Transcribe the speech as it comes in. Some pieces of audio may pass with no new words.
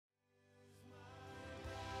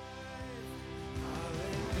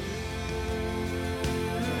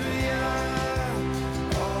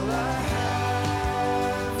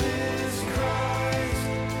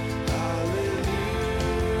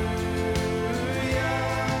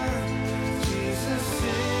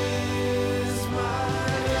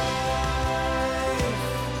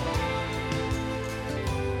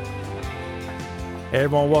Hey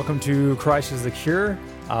everyone, welcome to Christ is the Cure.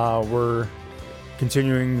 We're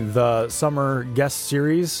continuing the summer guest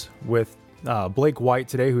series with Blake White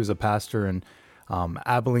today, who's a pastor in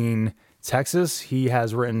Abilene, Texas. He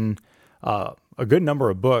has written a good number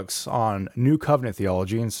of books on New Covenant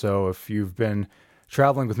theology, and so if you've been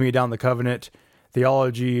traveling with me down the covenant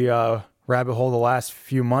theology rabbit hole the last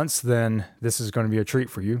few months, then this is going to be a treat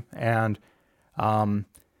for you. And we're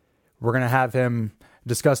going to have him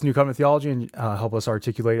discuss New Covenant theology and help us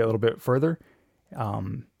articulate it a little bit further.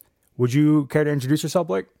 Would you care to introduce yourself,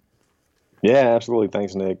 Blake? Yeah, absolutely.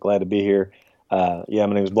 Thanks, Nick. Glad to be here. My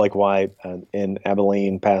name is Blake White, in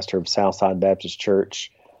Abilene, pastor of Southside Baptist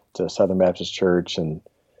Church. It's a Southern Baptist church,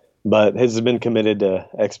 but has been committed to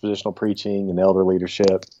expositional preaching and elder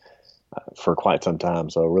leadership for quite some time.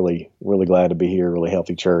 So really, really glad to be here. Really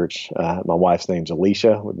healthy church. My wife's name's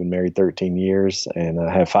Alicia. We've been married 13 years, and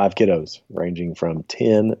I have 5 kiddos, ranging from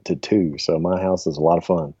 10 to 2. So my house is a lot of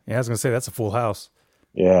fun. Yeah, I was going to say, that's a full house.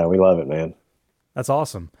 Yeah, we love it, man. That's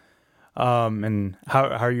awesome. And how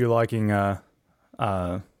are you liking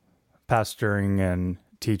pastoring and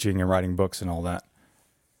teaching and writing books and all that?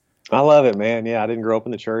 I love it, man. Yeah, I didn't grow up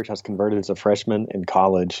in the church. I was converted as a freshman in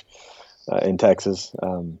college in Texas.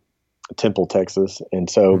 Temple, Texas. And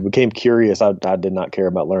so became curious. I did not care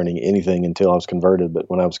about learning anything until I was converted. But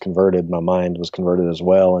when I was converted, my mind was converted as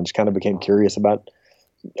well, and just kind of became curious about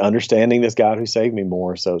understanding this God who saved me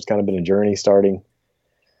more. So it's kind of been a journey starting,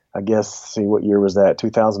 I guess, see, what year was that?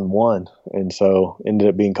 2001. And so ended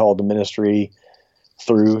up being called to ministry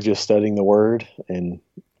through just studying the Word, and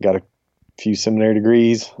got a few seminary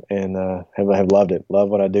degrees, and have loved it. Love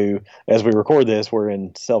what I do. As we record this, we're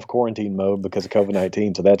in self-quarantine mode because of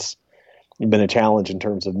COVID-19. So that's been a challenge in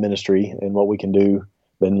terms of ministry and what we can do.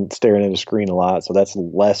 Been staring at a screen a lot, so that's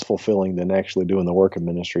less fulfilling than actually doing the work of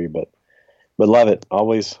ministry. But love it.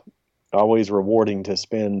 Always rewarding to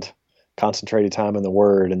spend concentrated time in the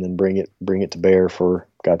Word and then bring it to bear for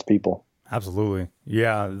God's people. Absolutely.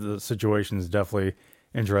 Yeah, the situation is definitely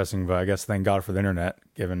interesting, but I guess thank God for the internet,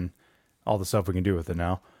 given all the stuff we can do with it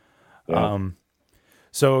now. Yeah.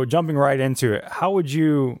 So jumping right into it, how would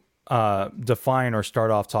you define or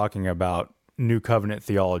start off talking about New Covenant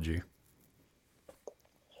theology?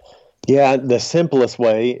 Yeah, the simplest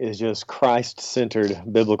way is just Christ-centered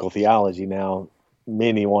biblical theology. Now,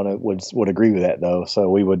 many would agree with that, though. So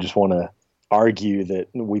we would just want to argue that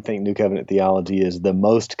we think New Covenant theology is the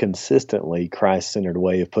most consistently Christ-centered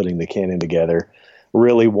way of putting the canon together,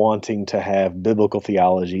 really wanting to have biblical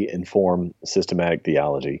theology inform systematic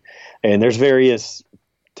theology. And there's various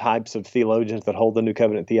types of theologians that hold the New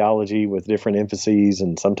Covenant theology with different emphases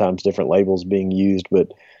and sometimes different labels being used. But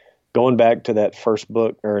going back to that first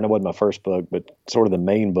book, or it wasn't my first book, but sort of the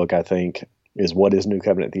main book, I think, is What is New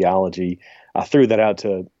Covenant Theology? I threw that out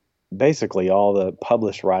to basically all the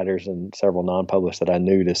published writers and several non-published that I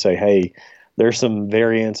knew to say, hey, there's some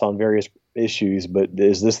variants on various issues, but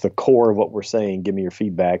is this the core of what we're saying? Give me your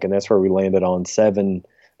feedback. And that's where we landed on 7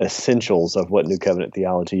 essentials of what New Covenant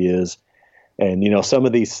theology is. And, some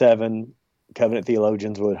of these 7 covenant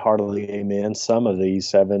theologians would heartily amen. Some of these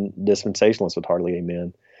 7 dispensationalists would heartily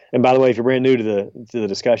amen. And by the way, if you're brand new to the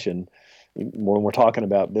discussion, when we're talking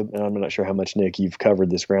about, and I'm not sure how much, Nick, you've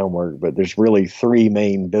covered this groundwork, but there's really 3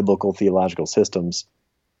 main biblical theological systems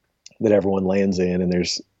that everyone lands in, and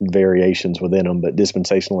there's variations within them. But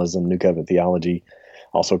dispensationalism, New Covenant theology,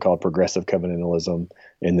 also called progressive covenantalism,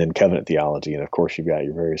 and then covenant theology. And of course, you've got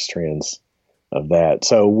your various strands of that.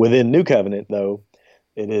 So within New Covenant, though,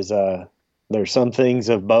 it is there's some things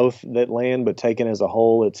of both that land, but taken as a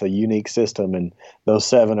whole, it's a unique system. And those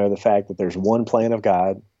 7 are the fact that there's one plan of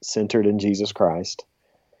God centered in Jesus Christ,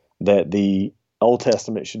 that the Old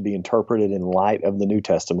Testament should be interpreted in light of the New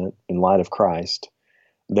Testament, in light of Christ,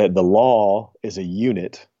 that the law is a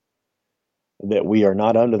unit, that we are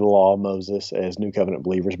not under the law of Moses as New Covenant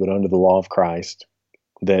believers, but under the law of Christ,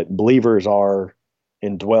 that believers are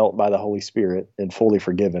indwelt by the Holy Spirit and fully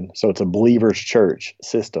forgiven. So it's a believer's church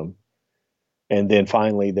system. And then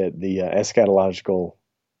finally, that the eschatological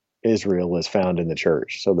Israel is found in the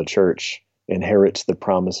church. So the church inherits the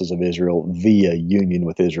promises of Israel via union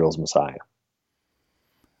with Israel's Messiah.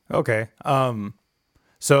 Okay.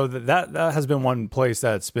 So that has been one place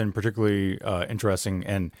that's been particularly interesting,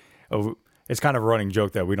 and it's kind of a running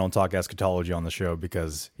joke that we don't talk eschatology on the show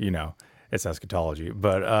because, it's eschatology.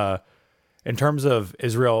 But in terms of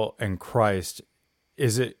Israel and Christ,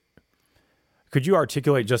 could you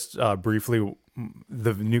articulate just briefly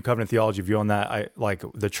the New Covenant theology view on that? Like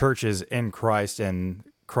the church is in Christ and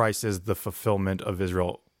Christ is the fulfillment of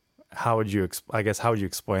Israel. How would you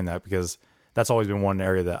explain that? Because that's always been one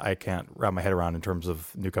area that I can't wrap my head around in terms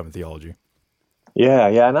of New Covenant theology. Yeah,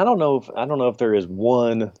 and I don't know if there is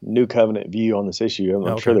one new covenant view on this issue.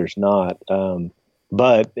 I'm sure Okay. there's not,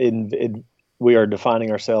 but we are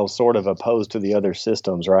defining ourselves sort of opposed to the other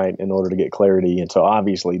systems, right? In order to get clarity, and so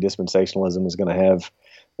obviously dispensationalism is going to have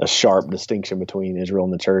a sharp distinction between Israel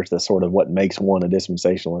and the church. That's sort of what makes one a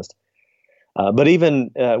dispensationalist. But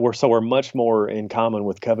even we're much more in common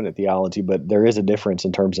with covenant theology, but there is a difference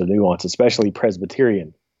in terms of nuance, especially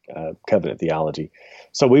Presbyterian covenant theology.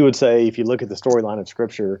 So we would say if you look at the storyline of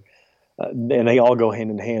Scripture, and they all go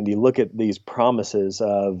hand in hand. You look at these promises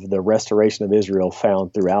of the restoration of Israel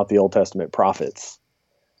found throughout the Old Testament prophets,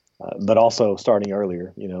 but also starting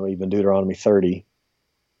earlier, even Deuteronomy 30.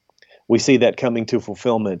 We see that coming to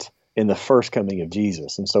fulfillment in the first coming of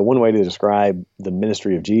Jesus. And so, one way to describe the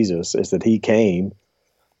ministry of Jesus is that he came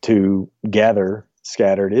to gather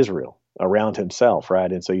scattered Israel around himself,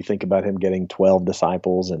 right? And so, you think about him getting 12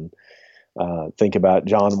 disciples and think about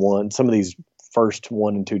John 1. Some of these first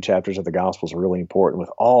 1 and 2 chapters of the Gospels are really important with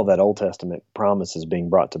all that Old Testament promises being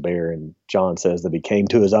brought to bear. And John says that he came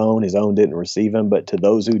to his own didn't receive him, but to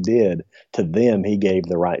those who did, to them he gave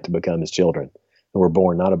the right to become his children, who were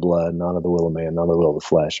born not of blood, not of the will of man, not of the will of the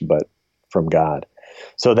flesh, but from God.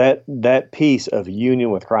 So that piece of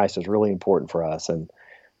union with Christ is really important for us. And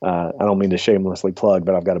I don't mean to shamelessly plug,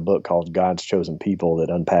 but I've got a book called God's Chosen People that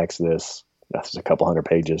unpacks this. That's a couple hundred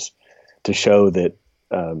pages to show that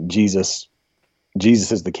Jesus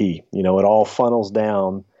is the key. It all funnels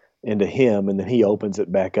down into him, and then he opens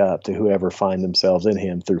it back up to whoever find themselves in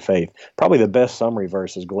him through faith. Probably the best summary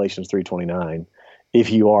verse is Galatians 3:29.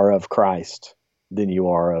 If you are of Christ, then you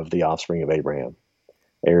are of the offspring of Abraham,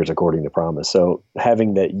 heirs according to promise. So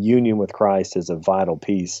having that union with Christ is a vital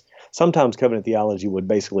piece. Sometimes covenant theology would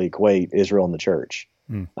basically equate Israel and the church.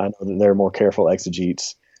 I know that there are more careful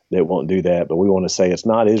exegetes that won't do that, but we want to say it's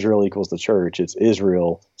not Israel equals the church. It's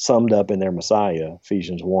Israel summed up in their Messiah,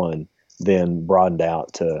 Ephesians 1, then broadened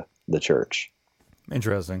out to the church.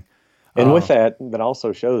 Interesting. And with that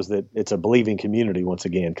also shows that it's a believing community once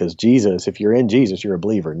again, because Jesus, if you're in Jesus, you're a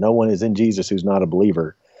believer. No one is in Jesus who's not a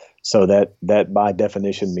believer. So that by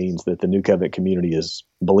definition means that the New Covenant community is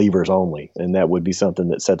believers only, and that would be something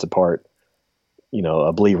that sets apart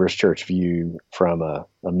a believer's church view from a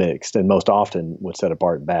mixed, and most often would set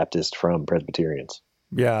apart Baptist from Presbyterians.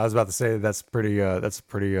 Yeah, I was about to say that's a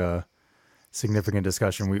pretty significant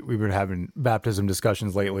discussion. We've been having baptism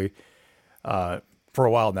discussions lately for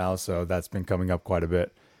a while now, so that's been coming up quite a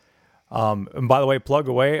bit. And by the way, plug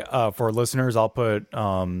away for listeners. I'll put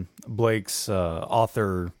Blake's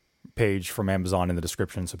author page from Amazon in the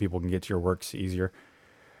description so people can get to your works easier.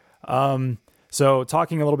 So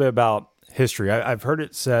talking a little bit about history, I've heard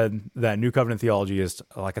it said that New Covenant theology is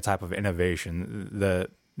like a type of innovation. The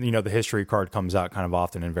history card comes out kind of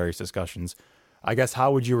often in various discussions. I guess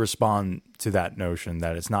how would you respond to that notion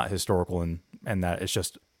that it's not historical and that it's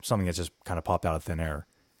just something that's just kind of popped out of thin air?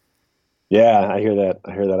 Yeah, I hear that.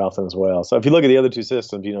 I hear that often as well. So if you look at the other two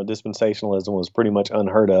systems, dispensationalism was pretty much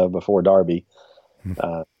unheard of before Darby.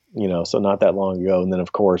 So not that long ago. And then,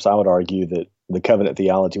 of course, I would argue that the covenant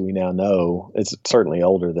theology we now know, it's certainly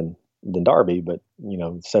older than Darby, but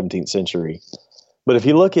 17th century. But if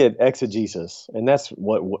you look at exegesis, and that's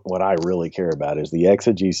what I really care about is the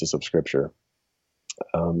exegesis of Scripture,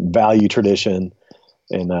 value tradition,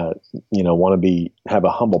 and want to have a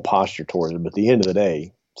humble posture towards it. But at the end of the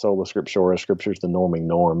day, sola scriptura, Scripture is the norming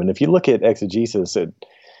norm. And if you look at exegesis,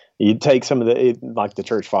 you take some of like the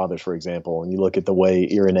church fathers, for example, and you look at the way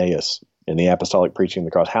Irenaeus in the apostolic preaching of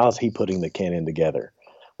the cross, how is he putting the canon together?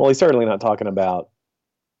 Well, he's certainly not talking about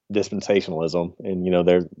dispensationalism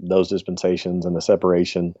and those dispensations and the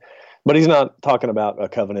separation, but he's not talking about a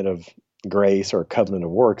covenant of grace or a covenant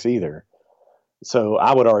of works either. So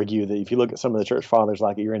I would argue that if you look at some of the church fathers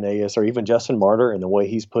like Irenaeus or even Justin Martyr and the way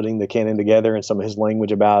he's putting the canon together and some of his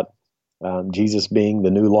language about Jesus being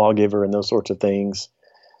the new lawgiver and those sorts of things,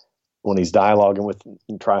 when he's dialoguing with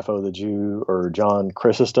Trypho the Jew or John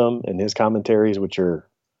Chrysostom in his commentaries, which are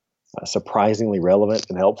surprisingly relevant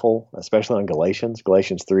and helpful, especially on Galatians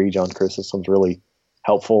 3, John Chrysostom's really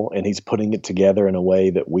helpful, and he's putting it together in a way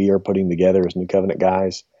that we are putting together as New Covenant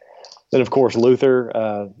guys. Then, of course,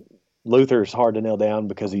 Luther. Luther's hard to nail down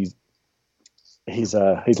because he's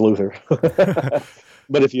Luther.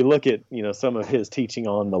 But if you look at some of his teaching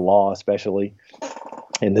on the law, especially,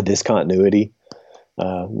 and the discontinuity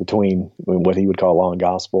between what he would call law and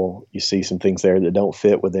gospel, you see some things there that don't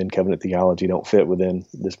fit within covenant theology, don't fit within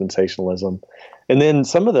dispensationalism. And then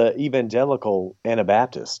some of the evangelical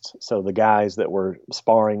Anabaptists, so the guys that were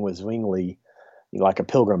sparring with Zwingli, like a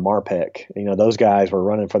Pilgrim Marpeck, those guys were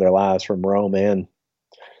running for their lives from Rome and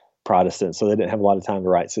Protestants, so they didn't have a lot of time to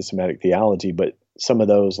write systematic theology, but some of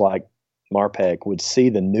those like Marpek would see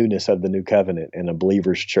the newness of the new covenant in a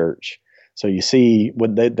believer's church. So you see,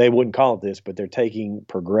 what they wouldn't call it this, but they're taking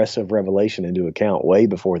progressive revelation into account way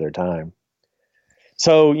before their time.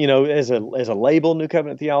 So, as a label, New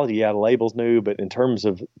Covenant theology, yeah, the label's new, but in terms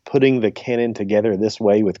of putting the canon together this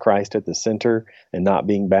way with Christ at the center and not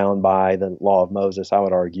being bound by the law of Moses, I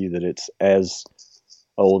would argue that it's as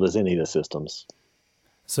old as any of the systems.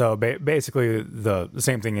 So basically the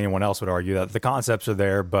same thing anyone else would argue, that the concepts are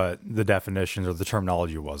there, but the definitions or the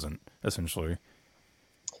terminology wasn't, essentially.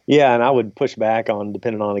 Yeah, and I would push back on,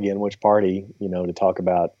 depending on, again, which party, to talk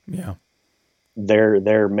about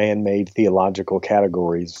their man-made theological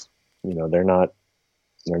categories. They're not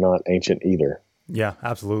ancient either. Yeah,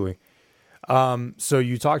 absolutely. So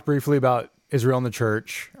you talked briefly about Israel and the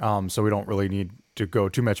church, so we don't really need to go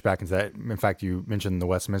too much back into that. In fact, you mentioned the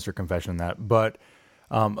Westminster Confession in that. But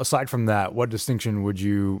aside from that, what distinction would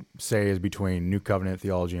you say is between New Covenant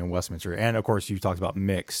theology and Westminster? And of course, you talked about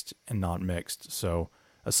mixed and not mixed. So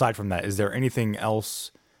aside from that, is there anything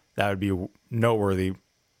else that would be noteworthy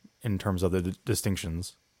in terms of the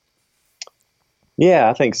distinctions?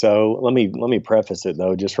 Yeah, I think so. Let me preface it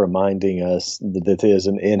though, just reminding us that this is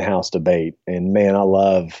an in-house debate. And man, I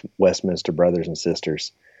love Westminster brothers and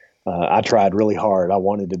sisters. I tried really hard. I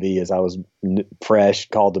wanted to be, as I was fresh,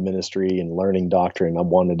 called to ministry and learning doctrine, I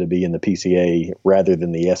wanted to be in the PCA rather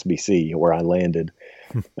than the SBC, where I landed.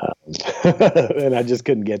 And I just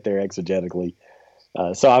couldn't get there exegetically.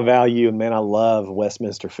 So I value, and man, I love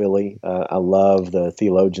Westminster Philly. I love the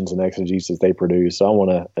theologians and exegesis they produce. So I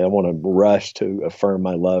want to rush to affirm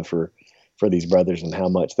my love for these brothers and how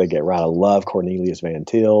much they get right. I love Cornelius Van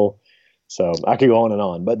Til. So I could go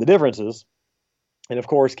on, but the differences, and of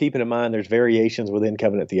course, keeping in mind there's variations within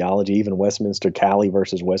covenant theology, even Westminster Cali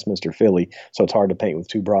versus Westminster Philly. So it's hard to paint with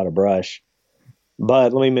too broad a brush.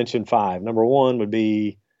 But let me mention 5. Number 1 would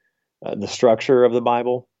be the structure of the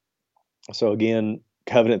Bible. So again,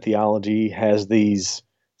 covenant theology has these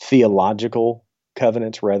theological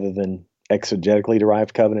covenants rather than exegetically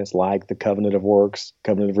derived covenants, like the covenant of works,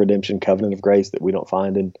 covenant of redemption, covenant of grace, that we don't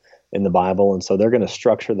find in the Bible. And so they're going to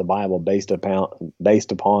structure the Bible based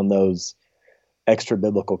upon those extra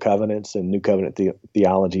biblical covenants, and New Covenant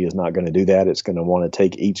theology is not going to do that. It's going to want to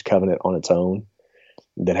take each covenant on its own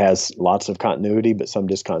that has lots of continuity, but some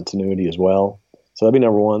discontinuity as well. So that'd be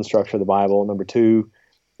number 1, structure of the Bible. Number 2,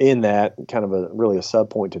 in that, kind of really a sub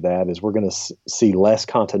point to that, is we're going to see less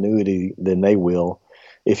continuity than they will.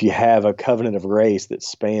 If you have a covenant of grace that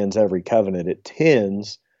spans every covenant, it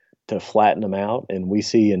tends to flatten them out. And we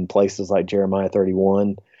see in places like Jeremiah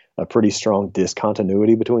 31, a pretty strong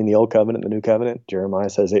discontinuity between the old covenant and the new covenant. Jeremiah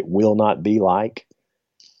says it will not be like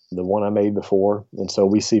the one I made before. And so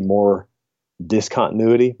we see more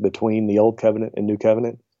discontinuity between the old covenant and new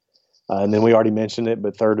covenant. And then we already mentioned it,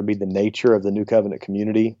 but third would be the nature of the new covenant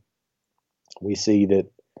community. We see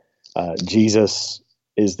that Jesus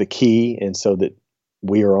is the key, and so that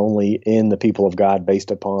we are only in the people of God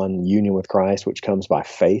based upon union with Christ, which comes by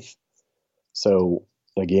faith. So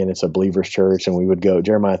again, it's a believer's church, and we would go,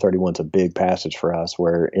 Jeremiah 31 is a big passage for us,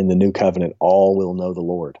 where in the new covenant, all will know the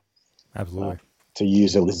Lord. Absolutely. To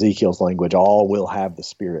use Ezekiel's language, all will have the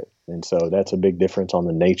Spirit. And so that's a big difference on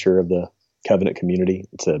the nature of the covenant community.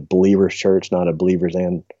 It's a believer's church, not a believers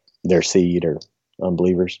and their seed or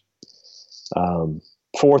unbelievers.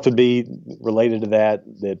 Fourth would be related to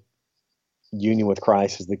that union with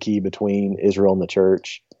Christ is the key between Israel and the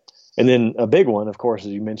church. And then a big one, of course,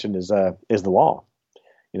 as you mentioned, is the law.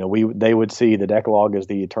 They would see the Decalogue as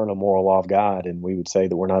the eternal moral law of God, and we would say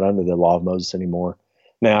that we're not under the law of Moses anymore.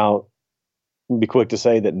 Now, I'd be quick to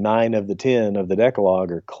say that 9 of the 10 of the Decalogue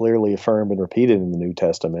are clearly affirmed and repeated in the New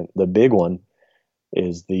Testament. The big one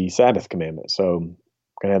is the Sabbath commandment. So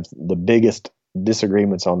we're going to have the biggest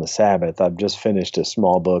disagreements on the Sabbath. I've just finished a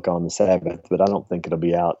small book on the Sabbath, but I don't think it'll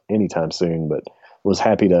be out anytime soon, but was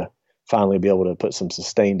happy to finally be able to put some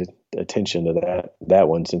sustained attention to that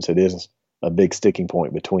one, since it is a big sticking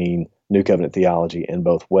point between New Covenant theology and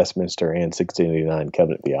both Westminster and 1689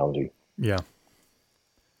 Covenant theology. Yeah.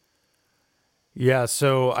 Yeah,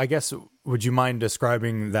 so I guess, would you mind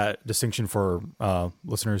describing that distinction for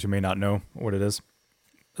listeners who may not know what it is,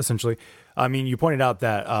 essentially? I mean, you pointed out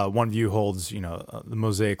that one view holds, the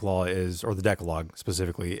Mosaic law is, or the Decalogue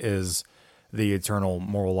specifically, is the eternal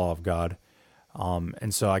moral law of God.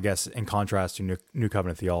 And so I guess in contrast to New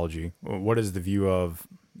Covenant theology, what is the view of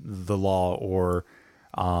the law or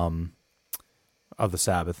of the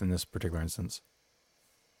Sabbath in this particular instance?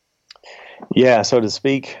 Yeah, so to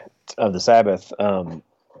speak of the Sabbath,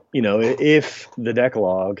 if the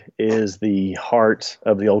Decalogue is the heart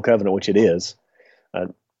of the Old Covenant, which it is,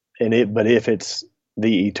 but if it's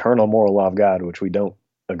the eternal moral law of God, which we don't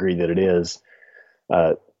agree that it is,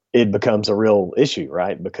 uh, it becomes a real issue,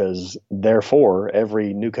 right? Because therefore,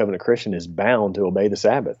 every New Covenant Christian is bound to obey the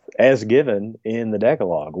Sabbath as given in the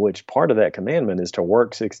Decalogue, which part of that commandment is to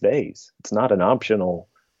work 6 days. It's not an optional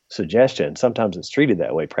suggestion. Sometimes it's treated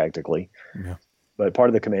that way practically, Yeah. but part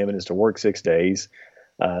of the commandment is to work 6 days.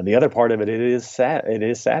 The other part of it is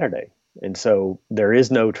Saturday. And so there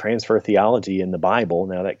is no transfer theology in the Bible.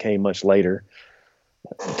 Now, that came much later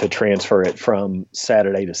to transfer it from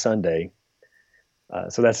Saturday to Sunday.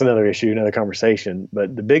 So that's another issue, another conversation.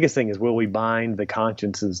 But the biggest thing is, will we bind the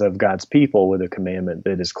consciences of God's people with a commandment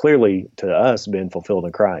that has clearly to us been fulfilled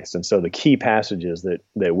in Christ? And so the key passages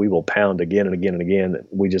that we will pound again and again and again that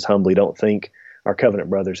we just humbly don't think our covenant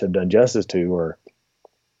brothers have done justice to are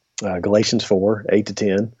Galatians 4, 8 to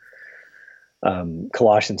 10,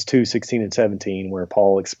 Colossians 2, 16 and 17, where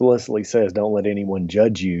Paul explicitly says, don't let anyone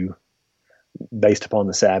judge you based upon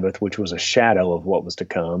the Sabbath, which was a shadow of what was to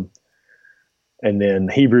come. And then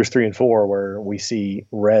Hebrews 3 and 4, where we see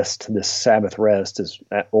rest, this Sabbath rest is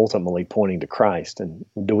ultimately pointing to Christ. And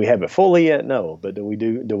do we have it fully yet? No. But do we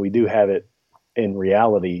do have it in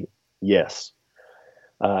reality? Yes.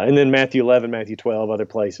 And then Matthew 11, Matthew 12, other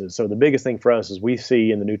places. So the biggest thing for us is we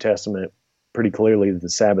see in the New Testament pretty clearly that the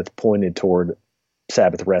Sabbath pointed toward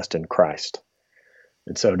Sabbath rest in Christ.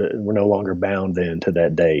 And so we're no longer bound then to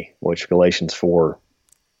that day, which Galatians 4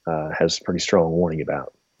 has pretty strong warning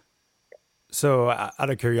about. So out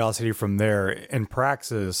of curiosity from there, in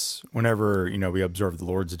praxis, whenever, we observe the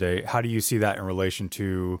Lord's Day, how do you see that in relation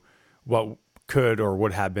to what could or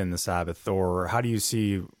would have been the Sabbath? Or how do you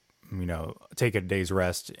see, take a day's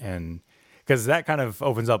rest? And because that kind of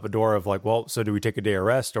opens up a door of like, well, so do we take a day of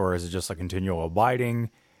rest, or is it just a continual abiding?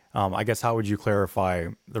 I guess, how would you clarify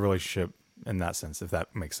the relationship in that sense, if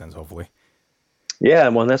that makes sense, hopefully? Yeah,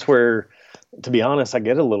 well, that's where, to be honest, I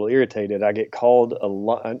get a little irritated. I get called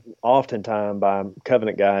oftentimes by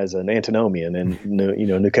covenant guys an antinomian, and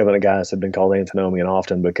New Covenant guys have been called antinomian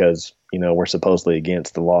often because we're supposedly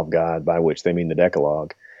against the law of God, by which they mean the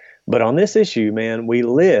Decalogue. But on this issue, man, we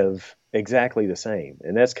live exactly the same,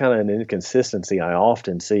 and that's kind of an inconsistency I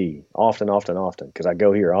often see, often, because I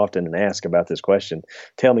go here often and ask about this question.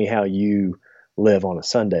 Tell me how you live on a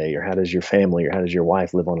Sunday, or how does your family or how does your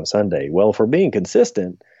wife live on a Sunday? Well, if we're being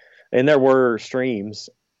consistent, and there were streams,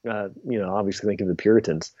 obviously think of the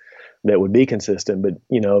Puritans that would be consistent, but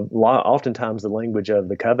oftentimes the language of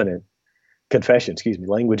the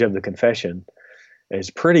language of the confession is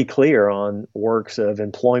pretty clear on works of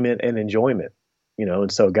employment and enjoyment.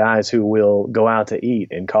 And so guys who will go out to eat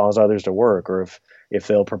and cause others to work, or if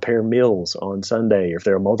they'll prepare meals on Sunday, or if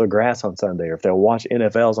they'll mow the grass on Sunday, or if they'll watch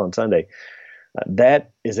NFLs on Sunday,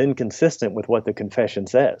 that is inconsistent with what the confession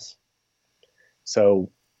says. So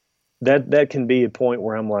that can be a point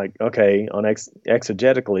where I'm like, okay, on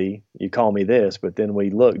exegetically, you call me this, but then we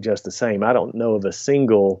look just the same. I don't know of a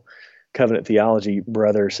single covenant theology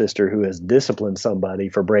brother or sister who has disciplined somebody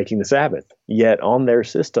for breaking the Sabbath. Yet on their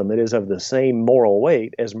system, it is of the same moral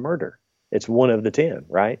weight as murder. It's one of the 10,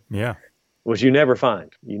 right? Yeah. Which you never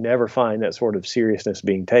find. You never find that sort of seriousness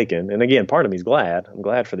being taken. And again, part of me is glad. I'm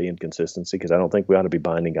glad for the inconsistency, because I don't think we ought to be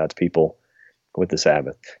binding God's people with the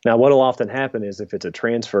Sabbath. Now, what will often happen is if it's a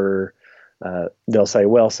transfer, they'll say,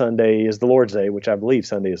 well, Sunday is the Lord's Day, which I believe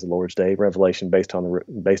Sunday is the Lord's Day, revelation based on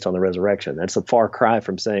the resurrection. That's a far cry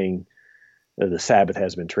from saying the Sabbath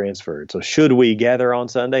has been transferred. So should we gather on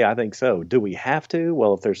Sunday? I think so. Do we have to?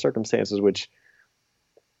 Well, if there's circumstances which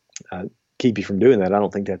keep you from doing that, I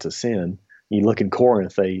don't think that's a sin. You look in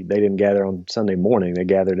Corinth, they didn't gather on Sunday morning. They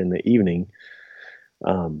gathered in the evening,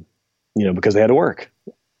 because they had to work.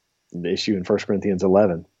 The issue in 1 Corinthians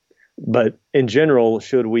 11. But in general,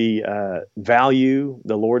 should we value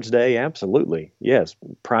the Lord's Day? Absolutely. Yes.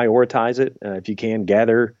 Prioritize it. If you can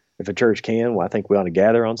gather, if a church can, well, I think we ought to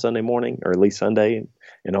gather on Sunday morning, or at least Sunday,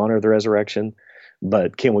 in honor of the resurrection.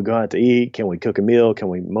 But can we go out to eat? Can we cook a meal? Can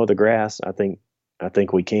we mow the grass? I think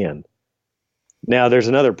we can. Now, there's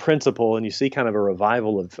another principle, and you see kind of a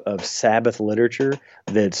revival of Sabbath literature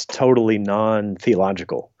that's totally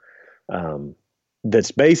non-theological,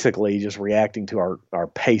 that's basically just reacting to our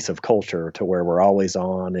pace of culture, to where we're always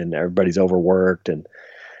on and everybody's overworked. And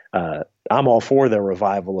I'm all for the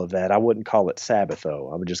revival of that. I wouldn't call it Sabbath,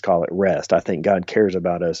 though. I would just call it rest. I think God cares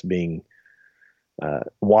about us being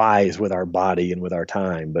wise with our body and with our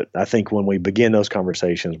time. But I think when we begin those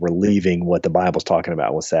conversations, we're leaving what the Bible's talking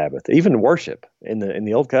about with Sabbath. Even worship in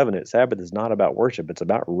the Old Covenant, Sabbath is not about worship. It's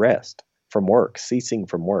about rest from work, ceasing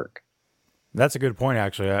from work. That's a good point,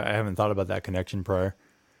 actually. I haven't thought about that connection prior.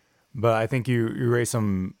 But I think you raised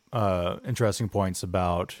some interesting points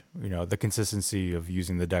about the consistency of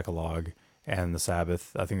using the Decalogue and the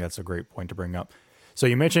Sabbath. I think that's a great point to bring up. So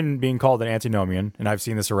you mentioned being called an antinomian, and I've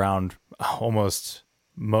seen this around almost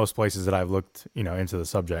most places that I've looked into the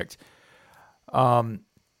subject. How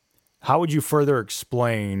would you further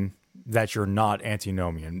explain that you're not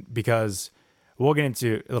antinomian? Because we'll get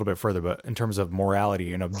into a little bit further, but in terms of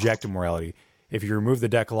morality and objective morality, if you remove the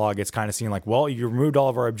Decalogue, it's kind of seen like, well, you removed all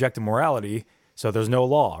of our objective morality, so there's no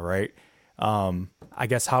law, right? I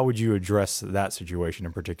guess how would you address that situation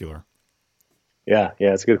in particular? Yeah,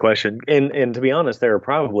 it's a good question. And to be honest, there are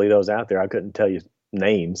probably those out there. I couldn't tell you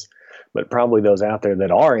names, but probably those out there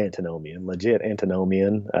that are antinomian, legit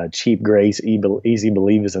antinomian, cheap grace, easy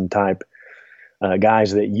believism type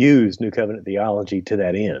guys that use New Covenant theology to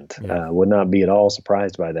that end. Yeah. Would not be at all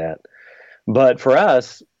surprised by that. But for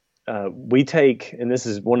us, we take, and this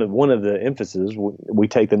is one of the emphases, we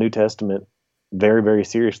take the New Testament very, very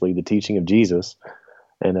seriously, the teaching of Jesus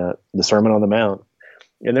and the Sermon on the Mount.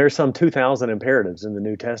 And there are some 2,000 imperatives in the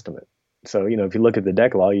New Testament. So, if you look at the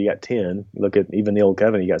Decalogue, you got 10. You look at even the Old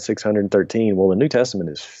Covenant, you got 613. Well, the New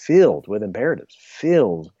Testament is filled with imperatives,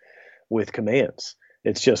 filled with commands.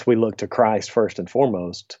 It's just we look to Christ first and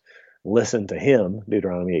foremost, listen to him,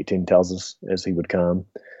 Deuteronomy 18 tells us, as he would come,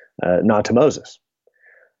 not to Moses.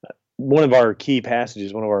 One of our key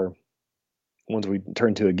passages, one of our ones we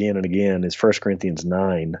turn to again and again, is 1 Corinthians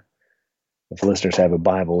 9. If listeners have a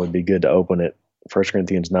Bible, it'd be good to open it. 1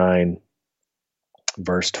 Corinthians 9,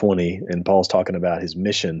 verse 20, and Paul's talking about his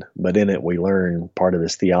mission, but in it we learn part of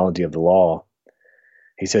his theology of the law.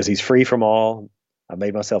 He says, he's free from all. I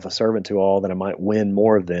made myself a servant to all that I might win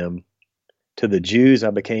more of them. To the Jews I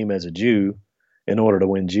became as a Jew in order to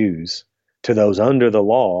win Jews. To those under the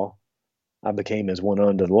law, I became as one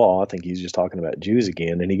under the law. I think he's just talking about Jews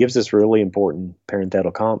again. And he gives this really important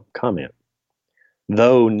parenthetical comment.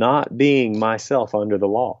 Though not being myself under the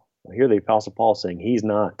law. Here the Apostle Paul saying he's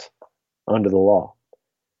not under the law.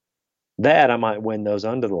 That I might win those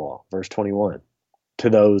under the law. Verse 21. To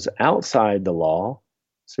those outside the law,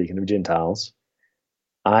 speaking of Gentiles,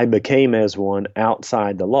 I became as one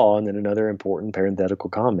outside the law. And then another important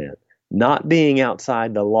parenthetical comment. Not being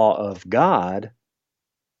outside the law of God,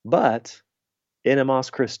 but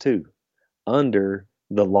enemos Christou, under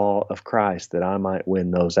the law of Christ, that I might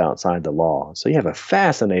win those outside the law. So you have a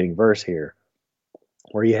fascinating verse here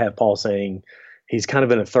where you have Paul saying he's kind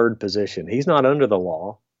of in a third position. He's not under the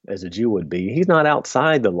law as a Jew would be. He's not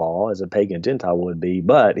outside the law as a pagan Gentile would be,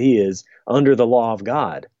 but he is under the law of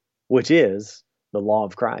God, which is the law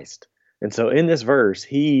of Christ. And so in this verse,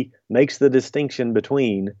 he makes the distinction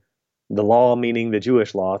between the law, meaning the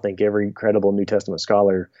Jewish law. I think every credible New Testament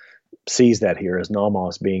scholar sees that here as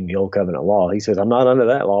nomos being the Old Covenant law. He says, I'm not under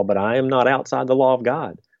that law, but I am not outside the law of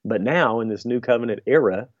God. But now in this New Covenant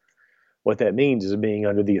era, what that means is being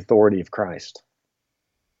under the authority of Christ.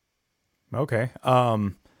 Okay.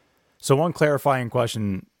 So one clarifying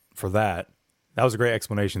question for that. That was a great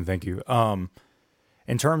explanation. Thank you.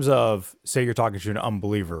 In terms of, say you're talking to an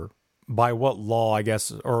unbeliever, by what law, I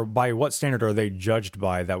guess, or by what standard are they judged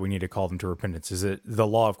by that we need to call them to repentance? Is it the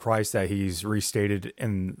law of Christ that he's restated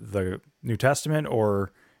in the New Testament,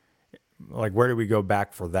 or like where do we go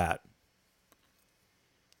back for that?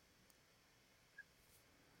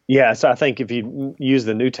 Yeah, so I think if you use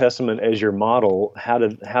the New Testament as your model,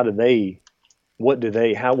 what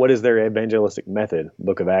is their evangelistic method?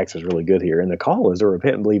 Book of Acts is really good here. And the call is to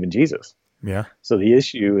repent and believe in Jesus. Yeah. So the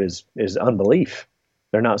issue is unbelief.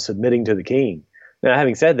 They're not submitting to the king. Now,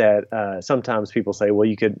 having said that, sometimes people say, well,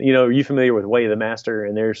 are you familiar with Way of the Master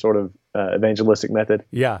and their sort of evangelistic method?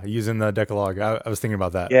 Yeah, using the Decalogue. I was thinking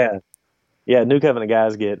about that. Yeah, New Covenant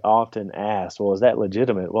guys get often asked, well, is that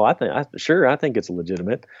legitimate? Well, I think it's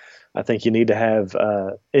legitimate. I think you need to have,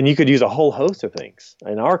 and you could use a whole host of things.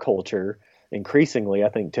 In our culture, increasingly, I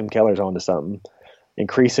think Tim Keller's onto something,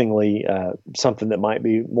 increasingly something that might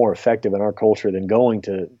be more effective in our culture than going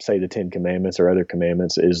to, say, the Ten Commandments or other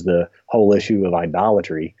commandments is the whole issue of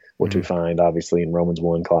idolatry, which we find obviously in Romans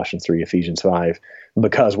 1, Colossians 3, Ephesians 5,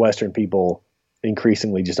 because Western people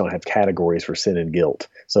increasingly just don't have categories for sin and guilt.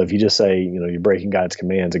 So if you just say, you're breaking God's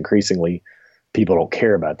commands, increasingly people don't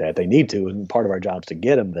care about that. They need to, and part of our job is to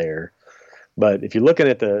get them there. But if you're looking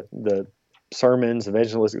at the sermons,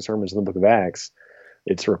 evangelistic sermons in the book of Acts,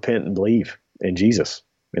 it's repent and believe in Jesus,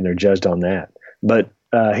 and they're judged on that. But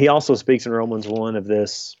he also speaks in Romans 1 of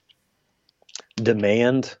this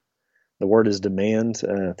demand. The word is demand.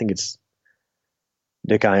 I think it's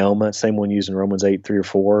dikaioma, same one used in Romans 8, 3 or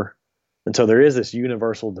 4. And so there is this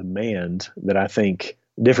universal demand that I think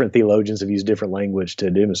different theologians have used different language to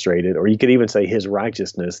demonstrate it, or you could even say his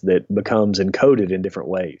righteousness that becomes encoded in different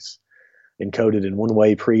ways. Encoded in one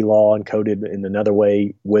way pre-law, encoded in another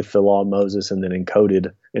way with the law of Moses, and then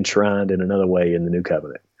encoded, enshrined in another way in the new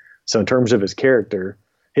covenant. So in terms of his character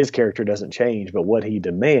doesn't change, but what he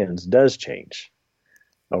demands does change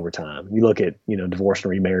over time. You look at, divorce and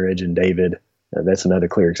remarriage and David, that's another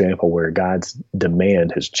clear example where God's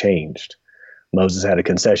demand has changed. Moses had a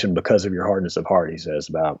concession because of your hardness of heart, he says,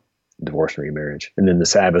 about divorce and remarriage. And then the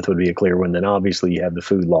Sabbath would be a clear one. Then obviously you have the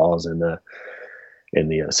food laws and the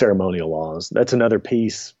ceremonial laws. That's another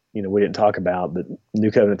piece, we didn't talk about, but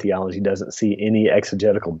New Covenant theology doesn't see any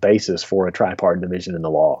exegetical basis for a tripartite division in the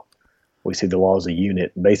law. We see the law as a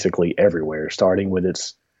unit basically everywhere, starting with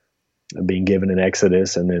its being given in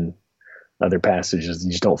Exodus, and then other passages.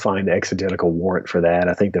 You just don't find exegetical warrant for that.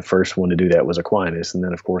 I think the first one to do that was Aquinas, and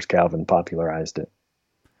then, of course, Calvin popularized it.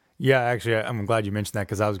 Yeah, actually, I'm glad you mentioned that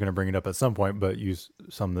because I was going to bring it up at some point, but you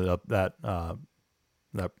summed it up that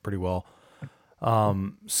pretty well.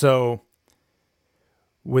 So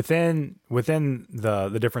within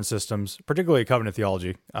the different systems, particularly covenant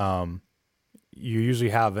theology, you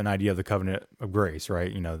usually have an idea of the covenant of grace,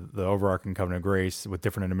 right? The overarching covenant of grace with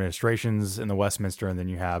different administrations in the Westminster, and then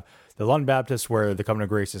you have the London Baptist where the covenant of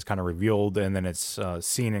grace is kind of revealed and then it's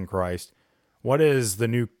seen in Christ. What is the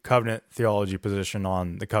new covenant theology position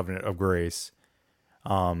on the covenant of grace?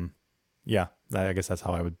 I guess that's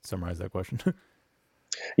how I would summarize that question.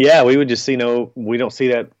 Yeah, we would just see we don't see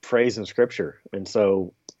that phrase in Scripture, and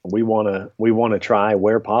so we want to try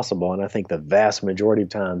where possible, and I think the vast majority of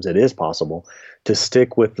times it is possible to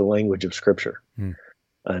stick with the language of Scripture.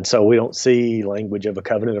 And so we don't see language of a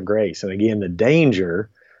covenant of grace. And again, the danger,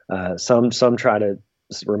 some try to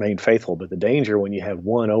remain faithful, but the danger when you have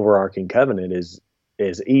one overarching covenant is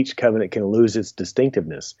each covenant can lose its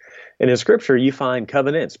distinctiveness. And in Scripture, you find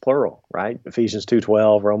covenants, plural, right? Ephesians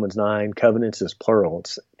 2:12, Romans 9, covenants is plural.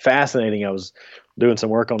 It's fascinating. I was doing some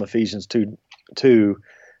work on Ephesians 2,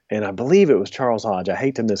 and I believe it was Charles Hodge. I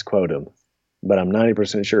hate to misquote him, but I'm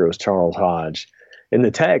 90% sure it was Charles Hodge. In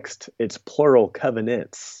the text, it's plural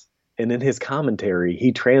covenants. And in his commentary,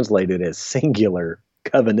 he translated as singular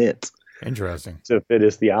covenant. Interesting. To fit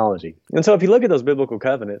his theology. And so if you look at those biblical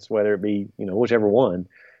covenants, whether it be, whichever one,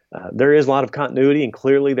 there is a lot of continuity, and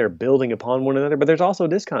clearly they're building upon one another, but there's also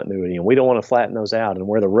discontinuity, and we don't want to flatten those out. And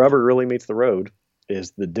where the rubber really meets the road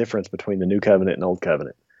is the difference between the new covenant and old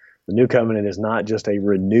covenant. The new covenant is not just a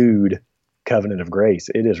renewed covenant of grace.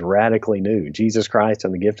 It is radically new. Jesus Christ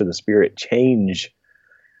and the gift of the Spirit change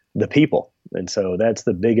the people. And so that's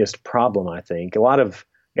the biggest problem, I think. A lot of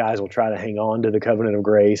guys will try to hang on to the covenant of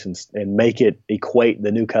grace and make it equate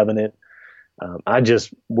the new covenant.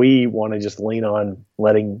 We want to just lean on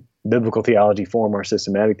letting biblical theology form our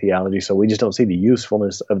systematic theology, so we just don't see the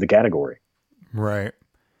usefulness of the category. Right.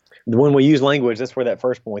 When we use language, that's where that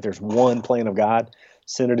first point, there's one plan of God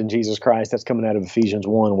centered in Jesus Christ. That's coming out of Ephesians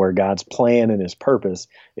 1, where God's plan and his purpose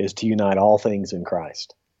is to unite all things in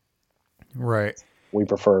Christ. Right. We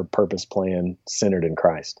prefer purpose plan centered in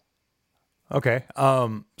Christ. Okay.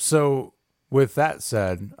 So with that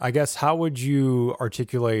said, I guess how would you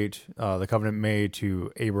articulate the covenant made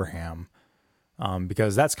to Abraham?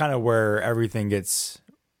 Because that's kind of where everything gets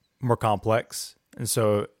more complex. And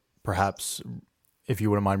so perhaps if you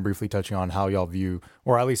wouldn't mind briefly touching on how y'all view,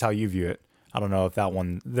 or at least how you view it. I don't know if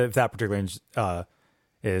that particular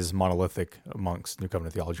is monolithic amongst New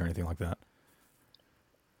Covenant theology or anything like that.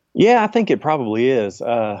 Yeah, I think it probably is.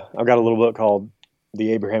 I've got a little book called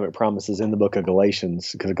The Abrahamic Promises in the book of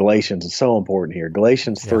Galatians, because Galatians is so important here.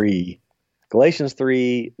 Galatians 3,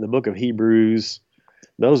 the book of Hebrews,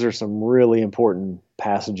 those are some really important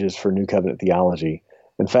passages for New Covenant theology.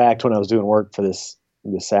 In fact, when I was doing work for this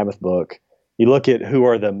Sabbath book, you look at who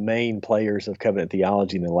are the main players of covenant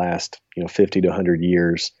theology in the last 50 to 100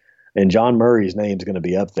 years, and John Murray's name is going to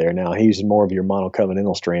be up there. Now, he's more of your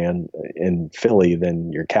monocovenantal strand in Philly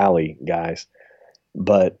than your Cali guys.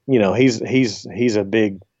 But, he's a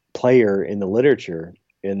big player in the literature.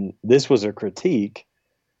 And this was a critique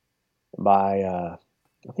by, I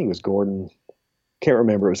think it was Gordon, can't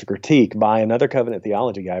remember. It was a critique by another covenant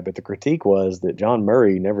theology guy. But the critique was that John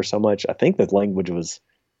Murray never so much, I think the language was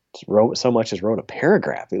wrote so much as wrote a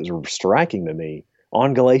paragraph. It was striking to me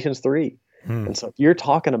on Galatians 3. And so if you're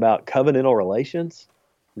talking about covenantal relations,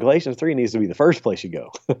 Galatians 3 needs to be the first place you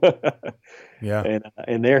go. Yeah.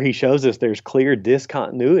 And there he shows us there's clear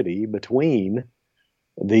discontinuity between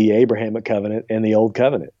the Abrahamic covenant and the old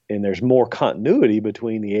covenant. And there's more continuity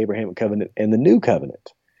between the Abrahamic covenant and the new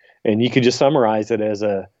covenant. And you could just summarize it as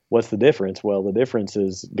what's the difference? Well, the difference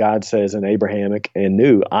is God says in Abrahamic and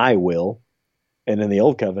new, I will. And in the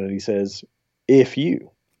old covenant, he says, if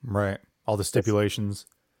you. Right. All the stipulations.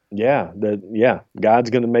 Yeah, God's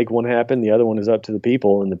going to make one happen. The other one is up to the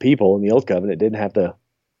people, and the people in the old covenant didn't have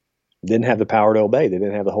the power to obey. They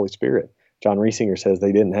didn't have the Holy Spirit. John Riesinger says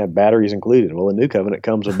they didn't have batteries included. Well, the new covenant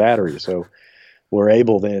comes with batteries, so we're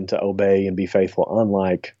able then to obey and be faithful,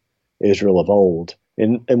 unlike Israel of old.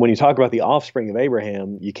 And when you talk about the offspring of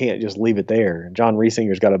Abraham, you can't just leave it there. John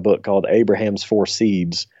Riesinger's got a book called Abraham's Four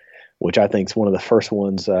Seeds, which I think is one of the first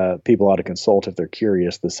ones people ought to consult if they're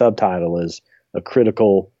curious. The subtitle is A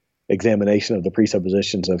Critical Examination of the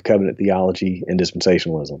Presuppositions of Covenant Theology and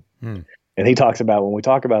Dispensationalism. And he talks about, when we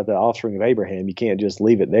talk about the offspring of Abraham, you can't just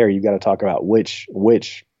leave it there. You've got to talk about which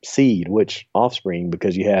seed, which offspring,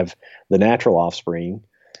 because you have the natural offspring,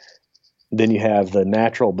 then you have the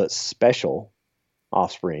natural but special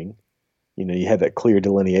offspring. You have that clear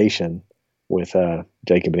delineation with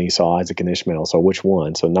Jacob and Esau, Isaac and Ishmael. So which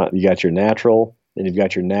one? So you got your natural, then you've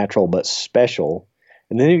got your natural but special,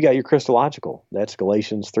 and then you've got your Christological. That's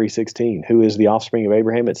Galatians 3:16. Who is the offspring of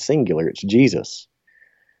Abraham? It's singular. It's Jesus.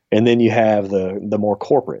 And then you have the more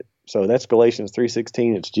corporate. So that's Galatians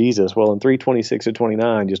 3:16. It's Jesus. Well, in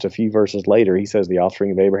 3:26-29, just a few verses later, he says the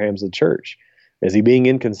offspring of Abraham is the church. Is he being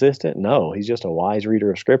inconsistent? No, he's just a wise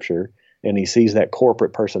reader of Scripture, and he sees that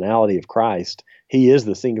corporate personality of Christ. He is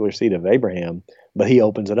the singular seed of Abraham, but he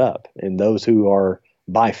opens it up, and those who are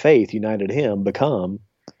by faith united to him become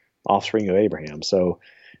offspring of Abraham. So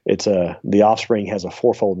it's the offspring has a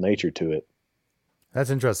fourfold nature to it. That's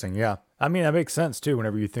interesting. Yeah. I mean, that makes sense too,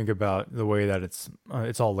 whenever you think about the way that it's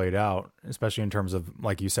all laid out, especially in terms of,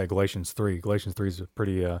 like you said, Galatians 3. Galatians 3 is a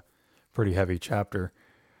pretty heavy chapter.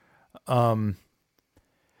 So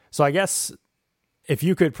I guess if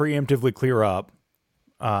you could preemptively clear up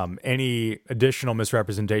any additional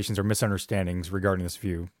misrepresentations or misunderstandings regarding this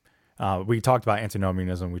view. We talked about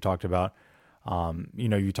antinomianism. We talked about,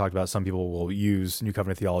 you talked about some people will use New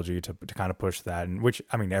Covenant theology to kind of push that, and which,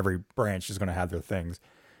 I mean, every branch is going to have their things.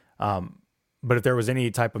 But if there was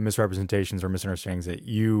any type of misrepresentations or misunderstandings that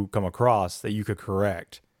you come across that you could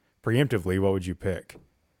correct preemptively, what would you pick?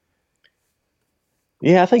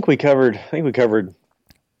 Yeah, I think we covered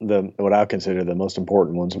what I consider the most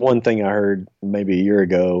important ones. One thing I heard maybe a year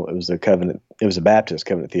ago, it was a Baptist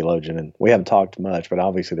covenant theologian, and we haven't talked much, but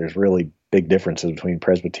obviously there's really big differences between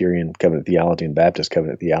Presbyterian covenant theology and Baptist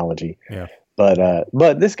covenant theology. Yeah.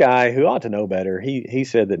 But this guy who ought to know better, he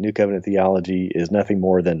said that New Covenant theology is nothing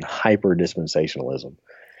more than hyper dispensationalism.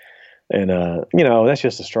 And, that's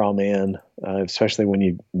just a straw man, especially when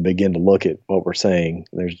you begin to look at what we're saying.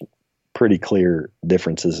 There's pretty clear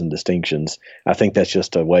differences and distinctions. I think that's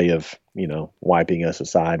just a way of, wiping us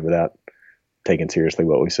aside without taking seriously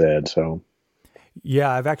what we said. So,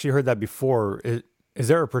 yeah, I've actually heard that before. Is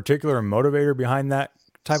there a particular motivator behind that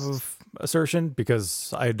type of assertion?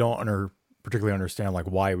 Because I don't particularly understand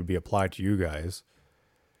why it would be applied to you guys.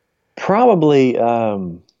 Probably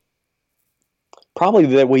that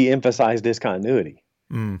we emphasize discontinuity.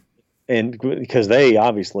 And because they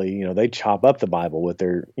obviously, they chop up the Bible with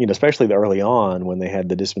their, especially the early on when they had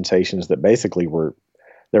the dispensations that basically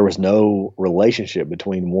there was no relationship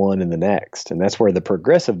between one and the next. And that's where the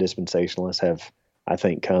progressive dispensationalists have, I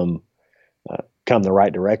think, come the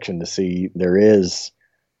right direction to see there is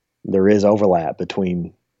overlap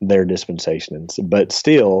between their dispensations, but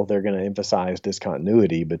still they're going to emphasize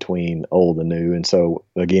discontinuity between old and new. And so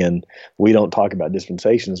again, we don't talk about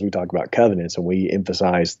dispensations, we talk about covenants, and we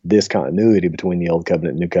emphasize discontinuity between the old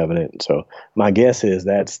covenant and new covenant. And so my guess is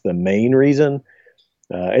that's the main reason.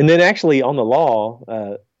 And then actually on the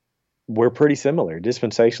law, we're pretty similar.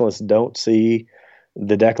 Dispensationalists don't see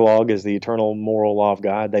the Decalogue as the eternal moral law of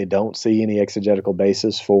God. They don't see any exegetical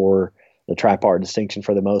basis for the tripart distinction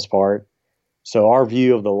for the most part. So our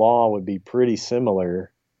view of the law would be pretty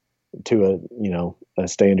similar to a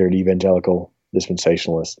standard evangelical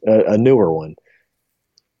dispensationalist, a newer one.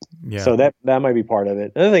 Yeah. So that might be part of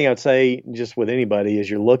it. Another thing I'd say just with anybody is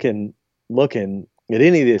you're looking at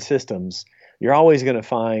any of these systems, you're always going to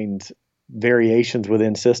find variations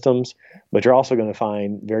within systems, but you're also going to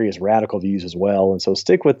find various radical views as well. And so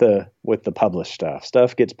stick with the published stuff.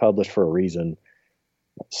 Stuff gets published for a reason.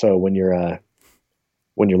 So when you're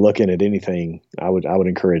looking at anything, I would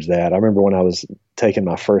encourage that. I remember when I was taking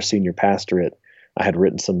my first senior pastorate, I had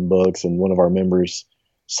written some books, and one of our members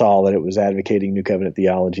saw that it was advocating New Covenant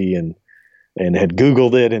theology and had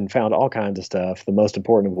Googled it and found all kinds of stuff. The most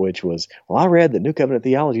important of which was, well, I read that New Covenant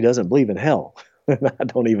theology doesn't believe in hell. I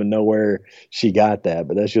don't even know where she got that,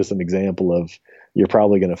 but that's just an example of you're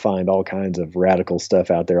probably going to find all kinds of radical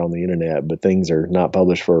stuff out there on the internet, but things are not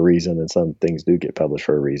published for a reason, and some things do get published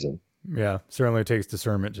for a reason. Yeah, certainly takes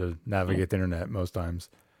discernment to navigate the internet most times.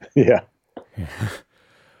 Yeah.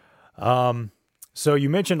 So you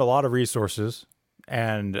mentioned a lot of resources,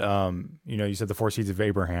 and you said the Four Seeds of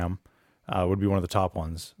Abraham would be one of the top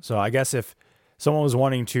ones. So I guess if someone was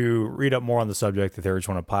wanting to read up more on the subject, that they just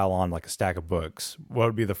want to pile on like a stack of books, what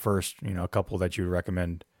would be the first, couple that you would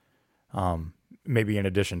recommend? Maybe in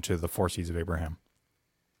addition to the Four Seeds of Abraham.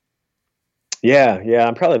 Yeah.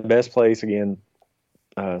 I'm probably the best place again.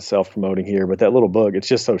 Self-promoting here, but that little book, it's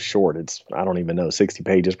just so short. It's, I don't even know, 60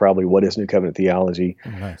 pages probably. What is New Covenant Theology? Oh,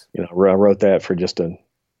 nice. I wrote that for just a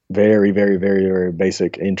very, very, very, very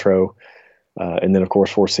basic intro. And then of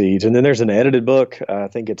course, Four Seeds. And then there's an edited book. I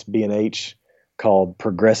think it's B&H Publishing,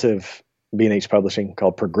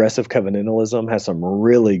 called Progressive Covenantalism. Has some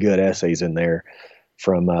really good essays in there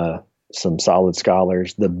from some solid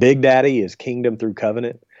scholars. The Big Daddy is Kingdom Through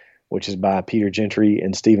Covenant, which is by Peter Gentry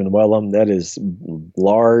and Stephen Wellum. That is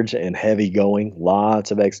large and heavy going,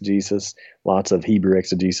 lots of exegesis, lots of Hebrew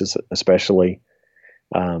exegesis especially.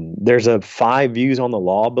 There's a 5 Views on the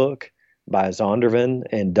Law book by Zondervan,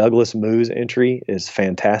 and Douglas Moo's entry is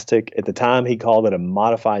fantastic. At the time, he called it a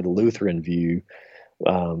modified Lutheran view.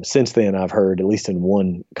 Since then, I've heard, at least in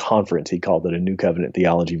one conference, he called it a New Covenant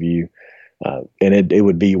theology view. And it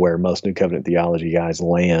would be where most New Covenant theology guys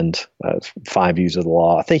land, 5 Views of the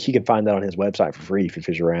Law. I think you can find that on his website for free if you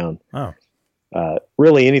fish around. Oh.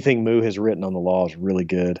 Really, anything Moo has written on the law is really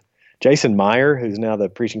good. Jason Meyer, who's now the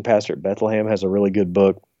preaching pastor at Bethlehem, has a really good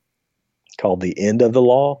book called The End of the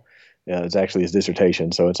Law. It's actually his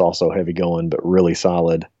dissertation, so it's also heavy going, but really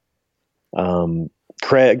solid.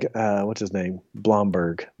 Craig, what's his name?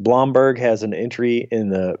 Blomberg. Blomberg has an entry in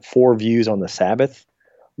the 4 Views on the Sabbath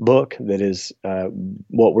book that is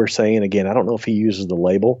what we're saying. Again, I don't know if he uses the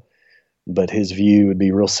label, but his view would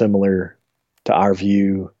be real similar to our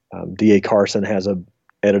view. D.A. Carson has a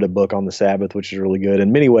edited book on the Sabbath, which is really good.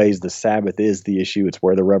 In many ways, the Sabbath is the issue. It's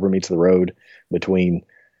where the rubber meets the road between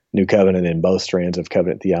New Covenant and both strands of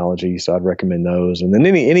covenant theology. So I'd recommend those. And then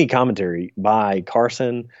any commentary by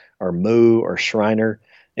Carson or Moo or Schreiner,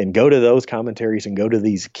 and go to those commentaries and go to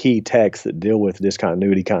these key texts that deal with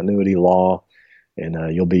discontinuity, continuity, law, and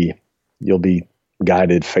you'll be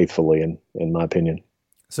guided faithfully, in my opinion.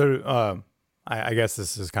 So I guess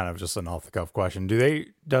this is kind of just an off the cuff question.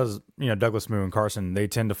 Does Douglas Moo and Carson, they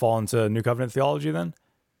tend to fall into New Covenant theology then?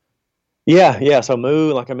 Yeah. So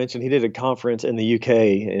Moo, like I mentioned, he did a conference in the UK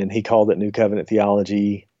and he called it New Covenant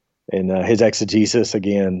theology. And his exegesis,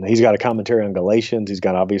 again, he's got a commentary on Galatians. He's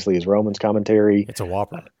got obviously his Romans commentary. It's a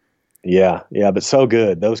whopper. Yeah, but so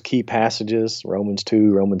good. Those key passages, Romans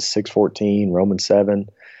 2, Romans 6:14, Romans 7,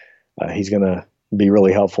 he's going to be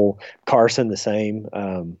really helpful. Carson, the same.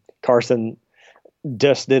 Carson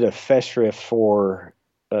just did a festschrift for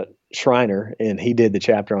Schreiner, and he did the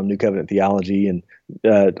chapter on New Covenant theology. And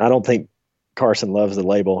I don't think Carson loves the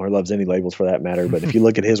label, or loves any labels for that matter, but if you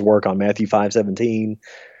look at his work on Matthew 5:17,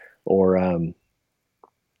 or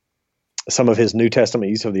some of his New Testament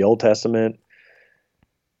use of the Old Testament,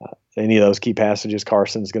 any of those key passages,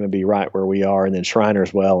 Carson's going to be right where we are. And then Schreiner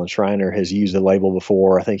as well. And Schreiner has used the label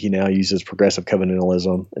before. I think he now uses progressive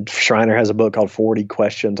covenantalism. And Schreiner has a book called 40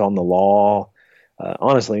 Questions on the Law.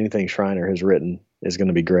 Honestly, anything Schreiner has written is going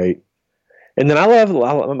to be great. And then I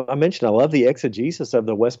love the exegesis of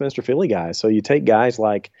the Westminster Philly guys. So you take guys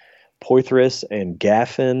like Poythress and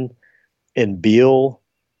Gaffin and Beale,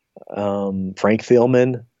 Frank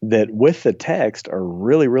Thielman, that with the text are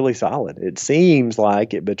really, really solid. It seems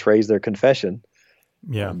like it betrays their confession.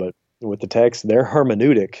 Yeah. But with the text, their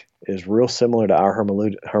hermeneutic is real similar to our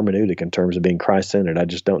hermeneutic in terms of being Christ-centered. I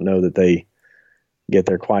just don't know that they get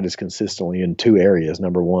there quite as consistently in 2 areas.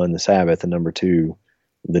 Number 1, the Sabbath, and number 2,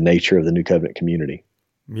 the nature of the New Covenant community.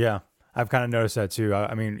 Yeah. I've kind of noticed that too.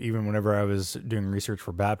 I mean, even whenever I was doing research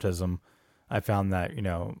for baptism, I found that,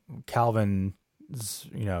 Calvin's,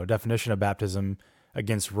 definition of baptism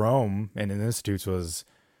against Rome and in institutes was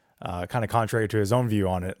kind of contrary to his own view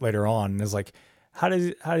on it later on. And it's like, how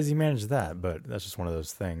does he manage that? But that's just one of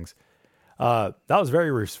those things. That was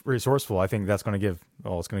very resourceful. I think that's going to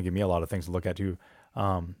it's going to give me a lot of things to look at too.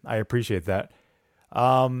 I appreciate that.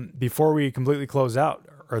 Before we completely close out,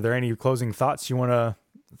 are there any closing thoughts you want to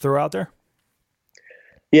throw out there?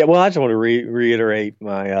 Yeah, well, I just want to reiterate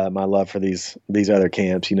my love for these other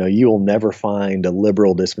camps. You will never find a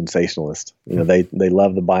liberal dispensationalist. They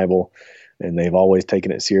love the Bible, and they've always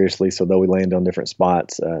taken it seriously. So though we land on different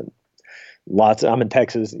spots, I'm in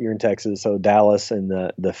Texas. You're in Texas, so Dallas and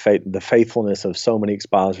the faithfulness of so many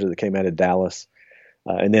expositors that came out of Dallas,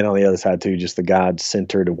 and then on the other side too, just the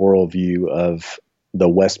God-centered worldview of the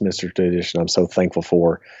Westminster tradition. I'm so thankful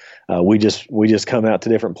for. we just come out to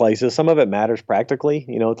different places. Some of it matters practically,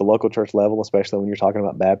 at the local church level, especially when you're talking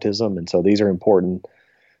about baptism. And so these are important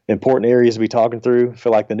areas to be talking through. I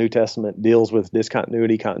feel like the New Testament deals with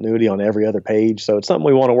discontinuity, continuity on every other page. So it's something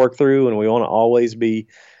we want to work through, and we want to always be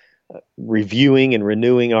reviewing and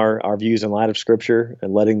renewing our views in light of Scripture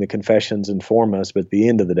and letting the confessions inform us. But at the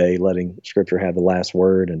end of the day, letting Scripture have the last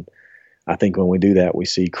word. And I think when we do that, we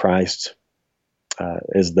see Christ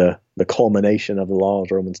as the culmination of the law,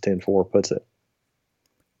 as Romans 10:4 puts it.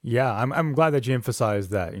 Yeah, I'm glad that you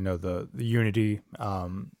emphasized that, the unity,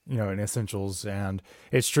 in essentials. And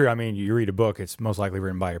it's true. I mean, you read a book, it's most likely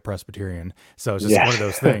written by a Presbyterian. So it's just one of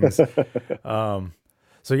those things.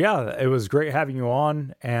 So yeah, it was great having you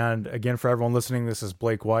on. And again, for everyone listening, this is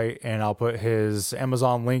Blake White, and I'll put his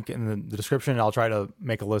Amazon link in the description. I'll try to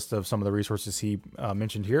make a list of some of the resources he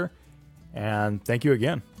mentioned here. And thank you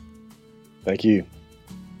again. Thank you.